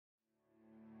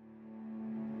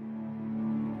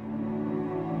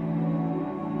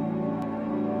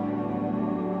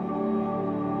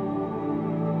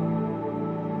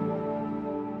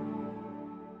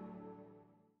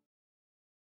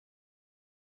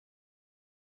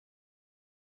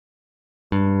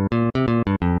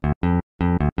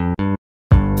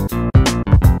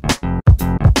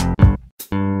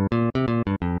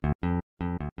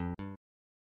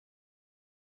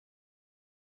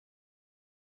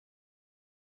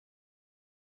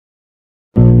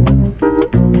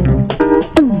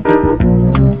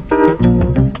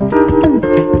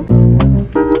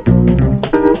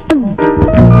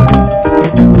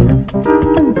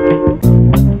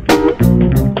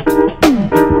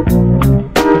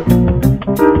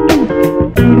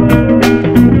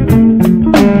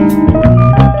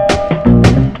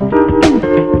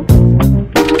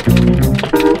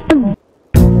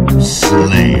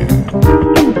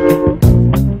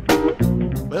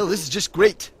this is just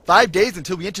great. 5 days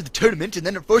until we enter the tournament and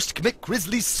then are forced to commit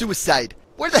grisly suicide.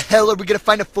 Where the hell are we gonna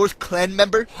find a 4th clan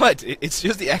member? What? It's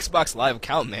just the Xbox Live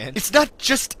account, man. It's not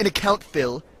just an account,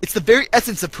 Phil. It's the very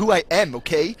essence of who I am,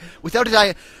 okay? Without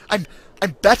it, I'm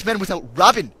Batman without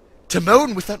Robin.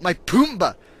 Timon without my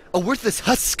Pumbaa. A worthless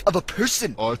husk of a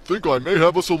person. I think I may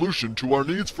have a solution to our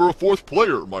needs for a 4th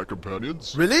player, my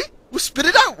companions. Really? Well, spit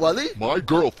it out, Wally. My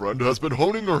girlfriend has been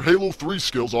honing her Halo 3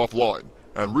 skills offline,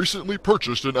 and recently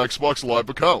purchased an Xbox Live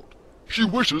account. She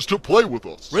wishes to play with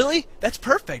us. Really? That's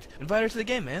perfect. Invite her to the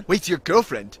game, man. Wait, your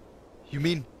girlfriend? You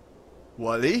mean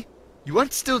Wally? You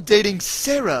aren't still dating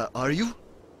Sarah, are you?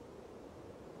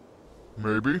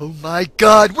 Maybe. Oh my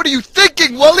god, what are you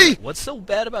thinking, Wally? What's so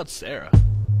bad about Sarah?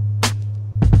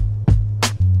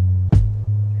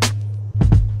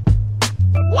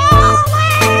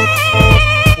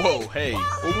 Whoa, hey.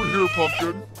 Over here,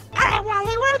 Pumpkin. Alright,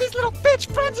 Wally, where are these little bitch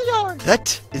friends of yours?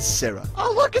 That is Sarah.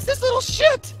 Oh, look, it's this little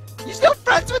shit! You still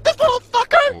friends with this little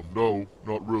fucker? Oh, no,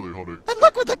 not really, honey. And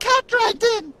look what the cat dragged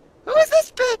in! Who is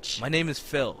this bitch? My name is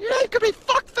Phil. Your name could be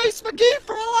Fuckface McGee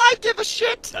for all I give a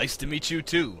shit! Nice to meet you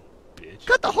too, bitch.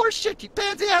 Cut the horse shit, you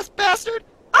pansy-ass bastard!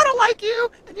 I don't like you,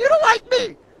 and you don't like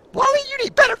me! Wally, you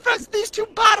need better friends than these two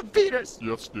bottom feeders!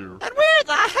 Yes, dear. And where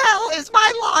the hell is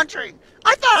my laundry?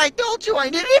 I thought I told you I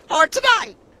needed it for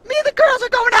tonight! Me and the girls are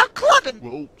going out clubbing!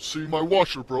 Well, see, my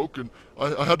washer broke, and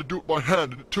I had to do it by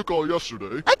hand, and it took all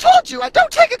yesterday. I told you, I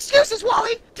don't take excuses,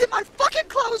 Wally! Get my fucking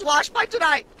clothes washed by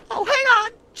tonight! Oh, hang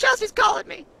on! Chelsea's calling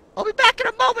me! I'll be back in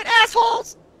a moment,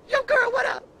 assholes! Yo, girl, what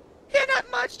up? Yeah, not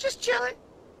much, just chilling.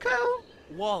 Cool.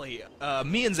 Wally,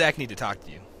 me and Zach need to talk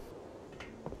to you.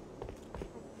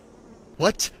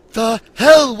 What the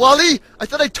hell, Wally? I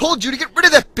thought I told you to get rid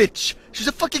of that bitch. She's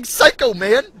a fucking psycho,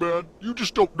 man. Man, you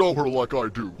just don't know her like I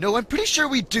do. No, I'm pretty sure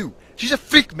we do. She's a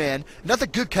freak, man. Not the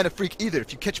good kind of freak either,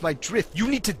 if you catch my drift. You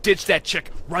need to ditch that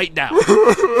chick right now.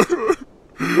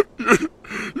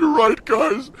 You're right,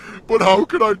 guys. But how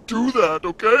can I do that,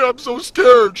 okay? I'm so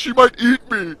scared. She might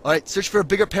eat me. Alright, search for a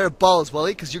bigger pair of balls,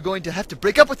 Wally, because you're going to have to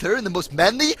break up with her in the most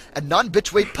manly and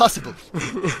non-bitch way possible.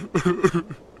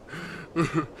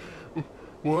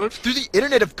 What? Through the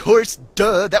internet, of course.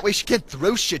 Duh. That way she can't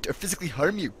throw shit or physically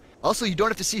harm you. Also, you don't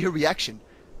have to see her reaction.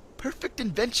 Perfect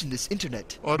invention, this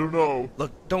internet. I don't know.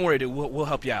 Look, don't worry, dude. We'll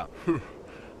help you out.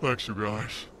 Thanks, you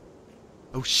guys.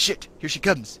 Oh shit, here she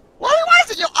comes. Wally, why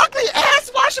isn't your ugly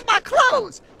ass washing my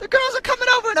clothes? The girls are coming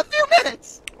over in a few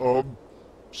minutes!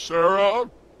 Sarah?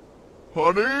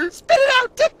 Honey? Spit it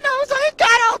out, dick nose, I ain't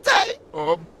got all day!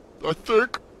 I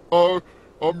think,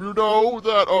 you know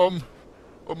that,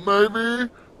 maybe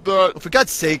that... Oh, for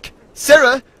God's sake.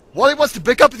 Sarah, Wally wants to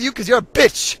break up with you because you're a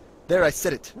bitch. There, I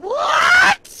said it.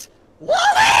 What?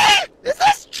 Wally! Is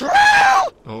this true?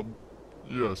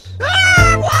 Yes.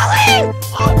 Ah, Wally!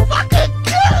 I'll fucking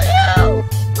kill you!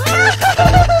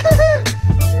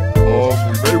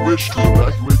 We may wish to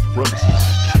evacuate the premises.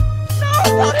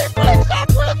 Nobody breaks up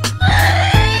with me!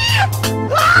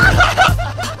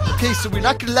 Okay, so we're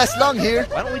not gonna last long here.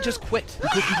 Why don't we just quit?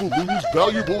 Because we will lose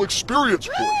valuable experience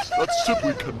points. That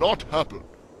simply cannot happen.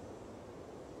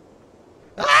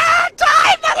 Ah,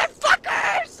 die,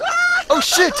 motherfuckers! Oh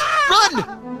shit! Run!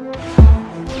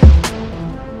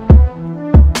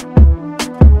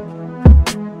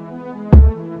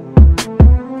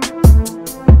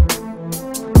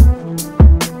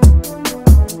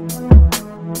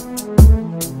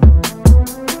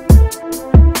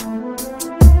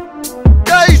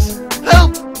 Guys,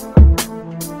 help!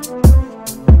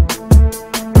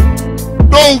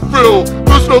 No, Phil!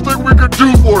 There's nothing we can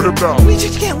do for him now! We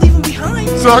just can't leave him behind.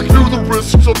 Zach knew the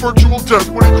risks of virtual death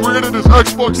when he created his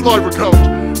Xbox Live account.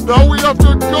 Now we have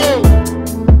to go!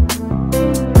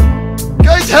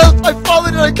 Guys, help! I've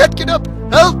fallen and I can't get up!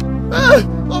 Help! Ah,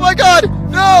 oh my god!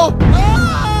 No!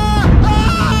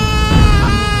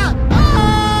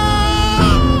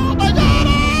 Oh my god!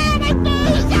 Ah, my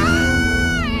face!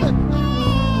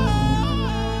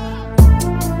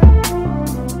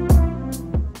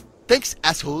 Thanks,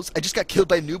 assholes. I just got killed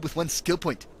by a noob with 1 skill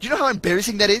point. Do you know how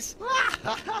embarrassing that is?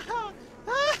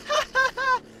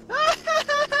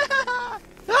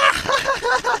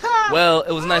 Well,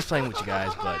 it was nice playing with you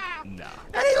guys, but nah.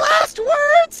 Any last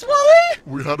words, Wally?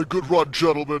 We had a good run,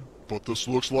 gentlemen, but this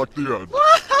looks like the end.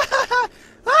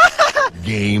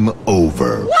 Game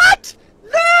over. What?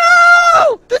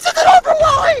 No! This isn't over,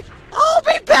 Wally! I'll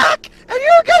be back, and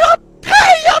you're gonna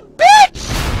pay, you bitch!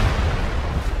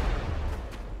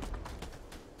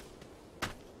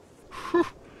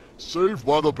 Saved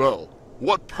by the bell.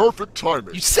 What perfect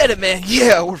timing. You said it, man.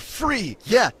 Yeah, we're free!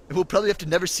 Yeah, and we'll probably have to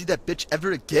never see that bitch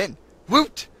ever again.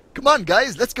 Woot! Come on,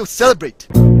 guys, let's go celebrate!